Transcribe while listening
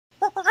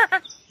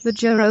The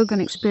Joe Rogan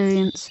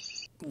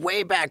Experience.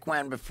 Way back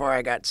when, before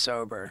I got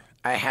sober,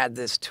 I had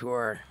this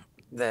tour.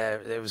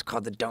 It was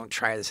called the Don't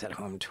Try This at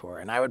Home tour.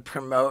 And I would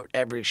promote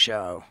every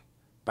show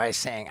by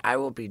saying, I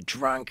will be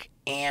drunk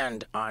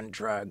and on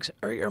drugs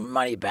or your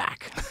money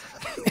back.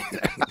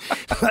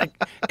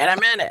 And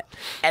I'm in it.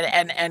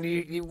 And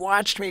you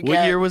watched me get...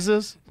 What year was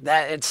this?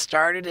 That it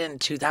started in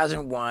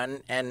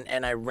 2001,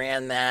 and I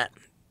ran that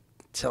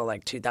till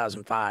like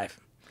 2005.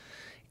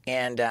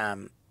 I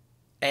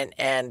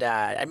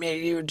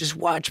mean, you would just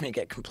watch me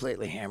get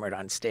completely hammered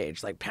on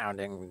stage, like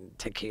pounding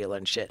tequila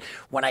and shit.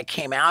 When I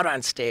came out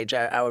on stage,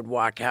 I would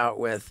walk out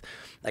with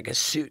like a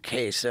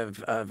suitcase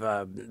of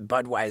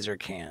Budweiser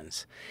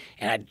cans,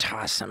 and I'd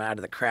toss them out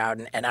of the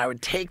crowd, and I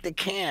would take the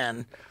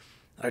can.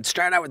 I would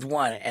start out with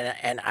one,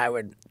 and I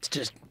would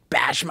just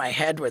bash my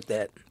head with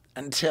it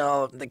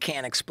until the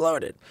can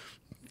exploded.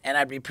 And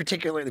I'd be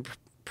particularly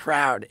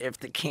proud if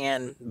the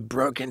can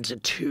broke into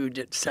two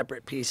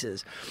separate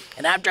pieces.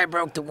 And after I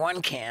broke the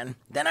one can,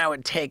 then I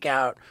would take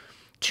out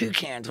two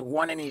cans,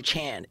 one in each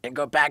hand, and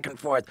go back and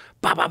forth,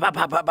 ba ba ba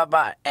ba ba ba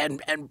ba,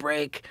 and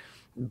break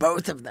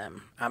both of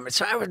them.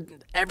 So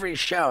every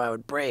show I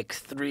would break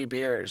 3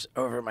 beers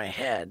over my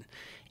head,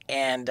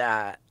 and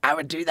I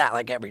would do that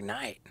like every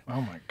night.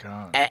 Oh my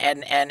God.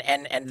 And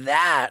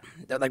that,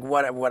 like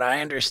what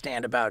I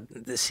understand about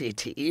the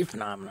CTE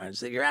phenomenon is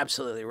that you're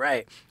absolutely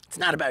right. It's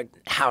not about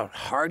how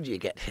hard you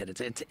get hit.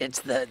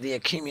 It's the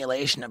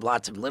accumulation of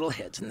lots of little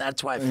hits, and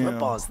that's why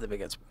football is the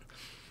biggest.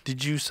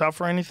 Did you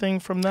suffer anything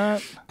from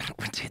that?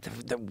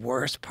 The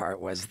worst part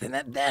was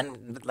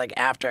then like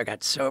after I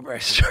got sober, I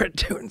started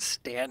doing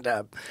stand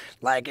up.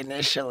 Like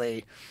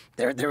initially,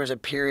 there was a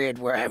period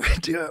where I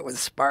would do it with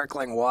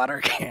sparkling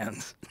water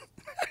cans.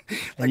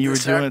 And you were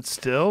doing it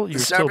still? You were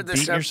still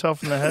beating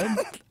yourself in the head?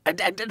 I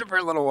did it for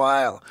a little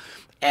while.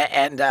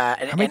 And how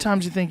many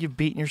times do you think you've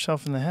beaten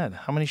yourself in the head?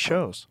 How many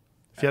shows?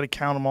 If you had to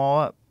count them all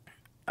up.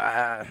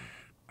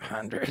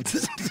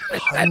 Hundreds.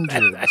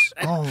 Hundreds.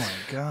 Oh my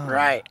God.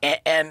 Right.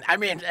 And I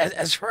mean,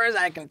 as far as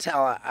I can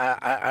tell,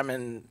 I'm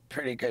in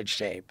pretty good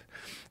shape.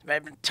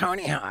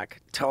 Tony Hawk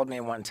told me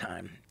one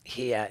time,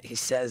 he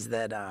says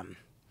that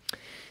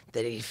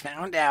he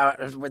found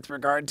out with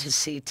regard to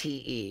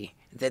CTE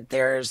that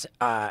there's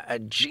a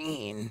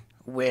gene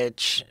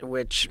which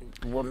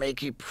will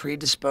make you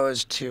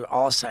predisposed to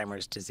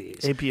Alzheimer's disease.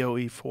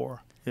 APOE4.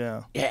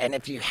 Yeah. Yeah, and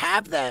if you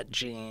have that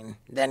gene,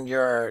 then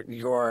you're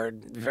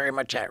very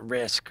much at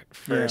risk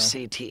for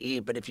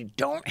CTE. But if you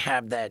don't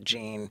have that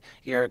gene,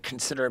 you're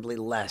considerably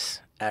less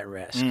at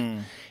risk.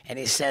 And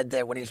he said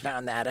that when he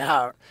found that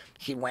out,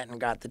 he went and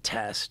got the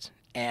test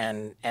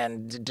and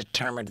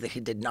determined that he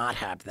did not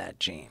have that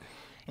gene.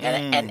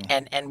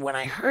 And when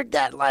I heard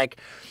that, like,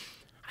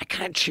 I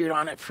kind of chewed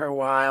on it for a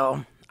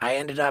while. I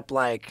ended up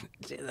like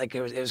it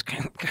was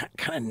kind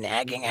of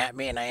nagging at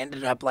me, and I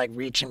ended up like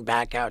reaching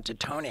back out to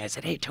Tony. I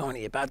said, "Hey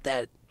Tony, about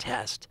that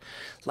test,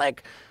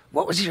 like,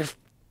 what was your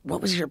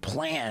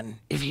plan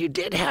if you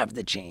did have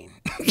the gene?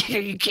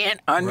 You can't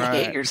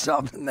unhit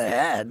yourself in the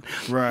head,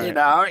 right? You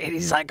know?" And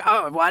he's like,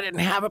 "Oh, well, I didn't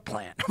have a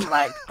plan." I'm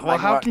like, well,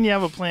 how can you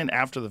have a plan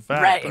after the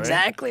fact? Right,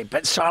 exactly.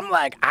 But so I'm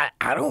like, I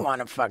don't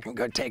want to fucking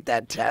go take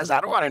that test.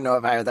 I don't want to know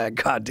if I have that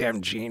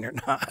goddamn gene or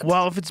not.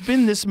 Well, if it's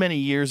been this many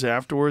years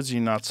afterwards,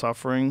 you're not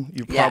suffering,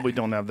 you probably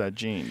don't have that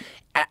gene.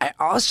 I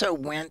also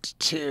went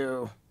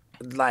to,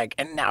 like,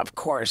 and now, of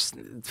course,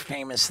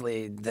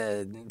 famously,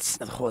 the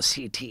whole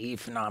CTE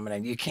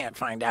phenomenon, you can't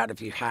find out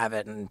if you have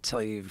it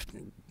until you've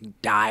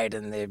died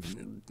and they've,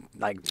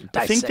 like,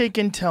 I think they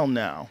can tell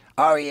now.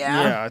 Oh,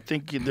 yeah? Yeah, I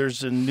think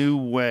there's a new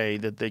way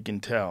that they can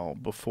tell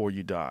before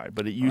you die.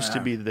 But it used to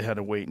be that they had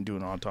to wait and do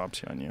an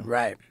autopsy on you.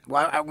 Right.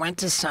 Well, I went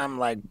to some,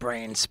 like,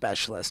 brain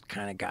specialist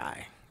kind of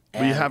guy.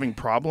 Were you having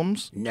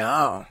problems?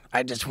 No.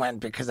 I just went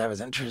because I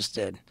was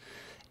interested.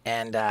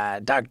 And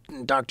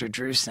Dr.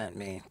 Drew sent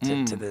me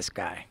to this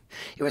guy.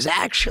 It was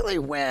actually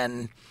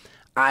when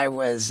I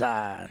was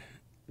I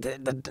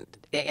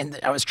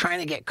was trying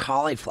to get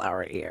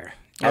cauliflower ear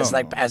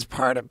as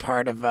part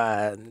of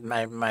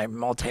my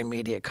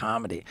multimedia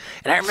comedy.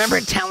 And I remember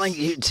telling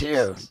you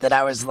too that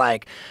I was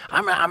like,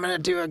 I'm gonna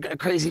do a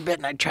crazy bit,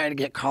 and I tried to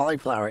get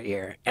cauliflower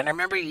ear. And I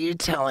remember you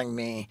telling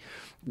me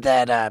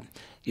that.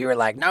 You were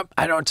like, nope,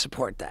 I don't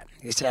support that.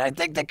 You said, I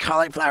think that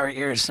cauliflower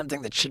ear is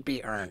something that should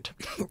be earned,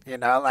 you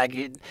know, like,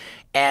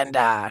 and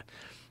I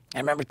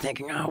remember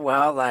thinking, oh,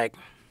 well, like,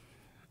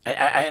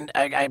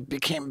 I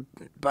became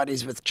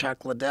buddies with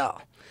Chuck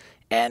Liddell,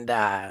 and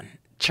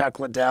Chuck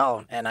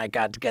Liddell and I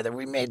got together.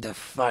 We made the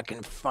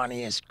fucking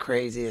funniest,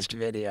 craziest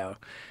video,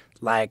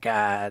 like,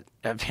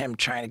 of him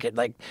trying to get,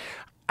 like,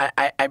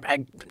 I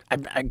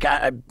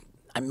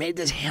made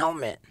this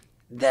helmet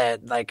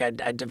that, like, I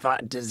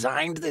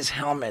designed this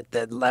helmet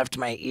that left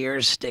my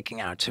ears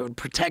sticking out, so it would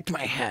protect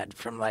my head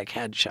from, like,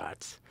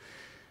 headshots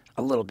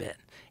a little bit,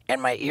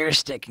 and my ears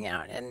sticking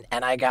out. And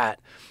I got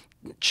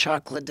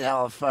Chuck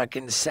Liddell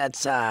fucking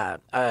sets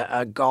a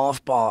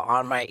golf ball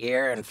on my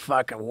ear and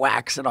fucking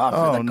whacks it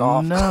off with a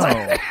golf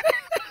club.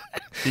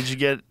 Did you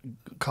get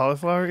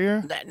cauliflower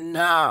ear?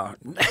 No.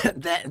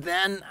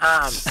 Then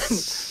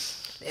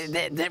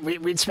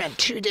we'd spent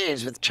 2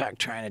 days with Chuck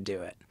trying to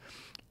do it,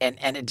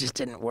 and it just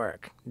didn't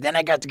work. Then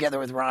I got together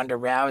with Ronda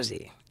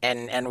Rousey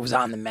and was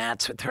on the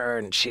mats with her,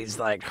 and she's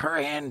like, her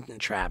and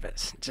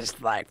Travis,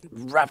 just like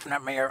roughing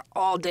up my ear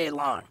all day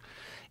long,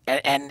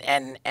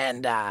 and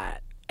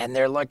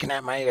they're looking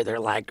at my ear. They're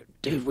like,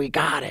 dude, we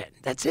got it.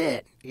 That's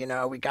it. You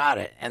know, we got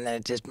it. And then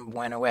it just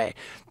went away.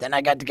 Then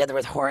I got together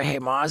with Jorge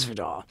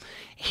Masvidal.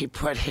 He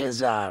put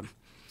his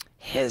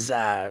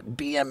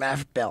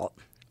BMF belt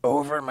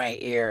over my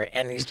ear,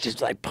 and he's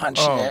just like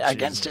punching it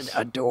against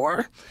a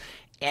door.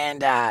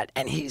 And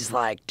he's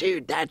like,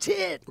 dude, that's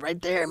it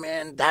right there,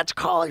 man. That's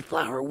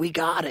cauliflower. We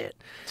got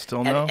it.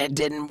 Still no? And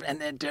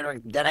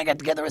then I got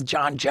together with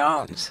John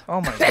Jones. Oh,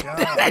 my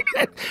God.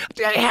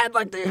 I had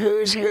like the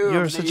who's who.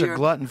 You're such a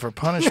glutton for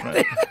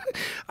punishment.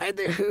 I had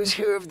the who's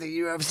who of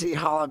the UFC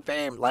Hall of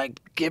Fame, like,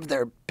 give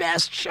their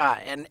best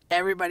shot. And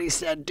everybody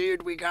said,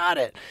 dude, we got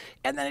it.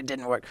 And then it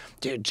didn't work.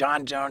 Dude,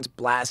 John Jones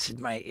blasted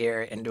my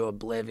ear into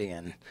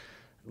oblivion.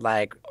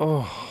 Like,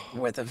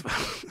 with a,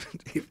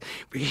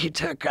 he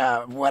took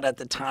what at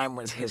the time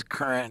was his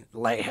current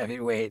light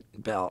heavyweight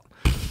belt,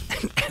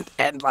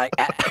 and like,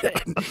 oh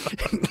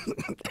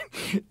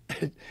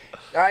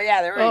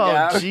yeah, there we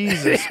go. Oh,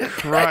 Jesus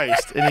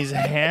Christ! And he's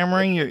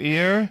hammering your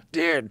ear,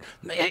 dude.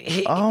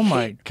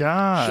 My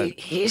God!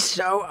 He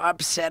so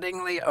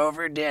upsettingly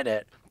overdid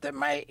it that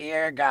my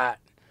ear got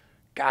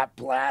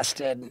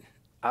blasted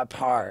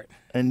apart.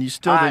 And you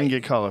still didn't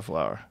get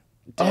cauliflower.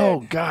 Dude. Oh,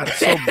 God, it's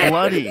so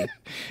bloody.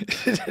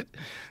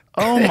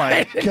 Oh,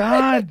 my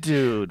God,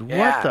 dude. Yeah.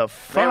 What the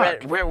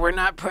fuck? We're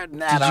not putting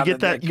that on. Did you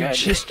get that? You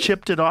just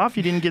chipped it off?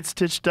 You didn't get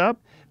stitched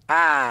up?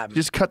 You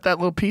just cut that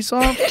little piece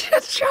off?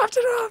 Just chopped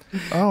it off.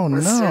 Oh,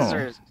 with no.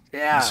 Scissors.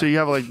 Yeah. So you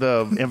have like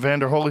the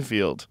Evander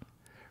Holyfield.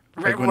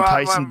 Like when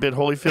Tyson bit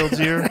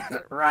Holyfield's ear?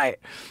 Right.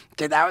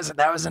 Dude, that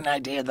was an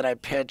idea that I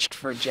pitched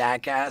for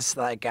Jackass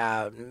like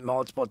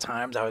multiple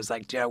times. I was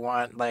like, do I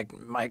want like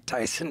Mike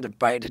Tyson to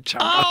bite a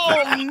chunk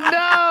off? Oh,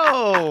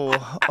 no.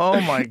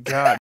 Oh, my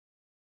God.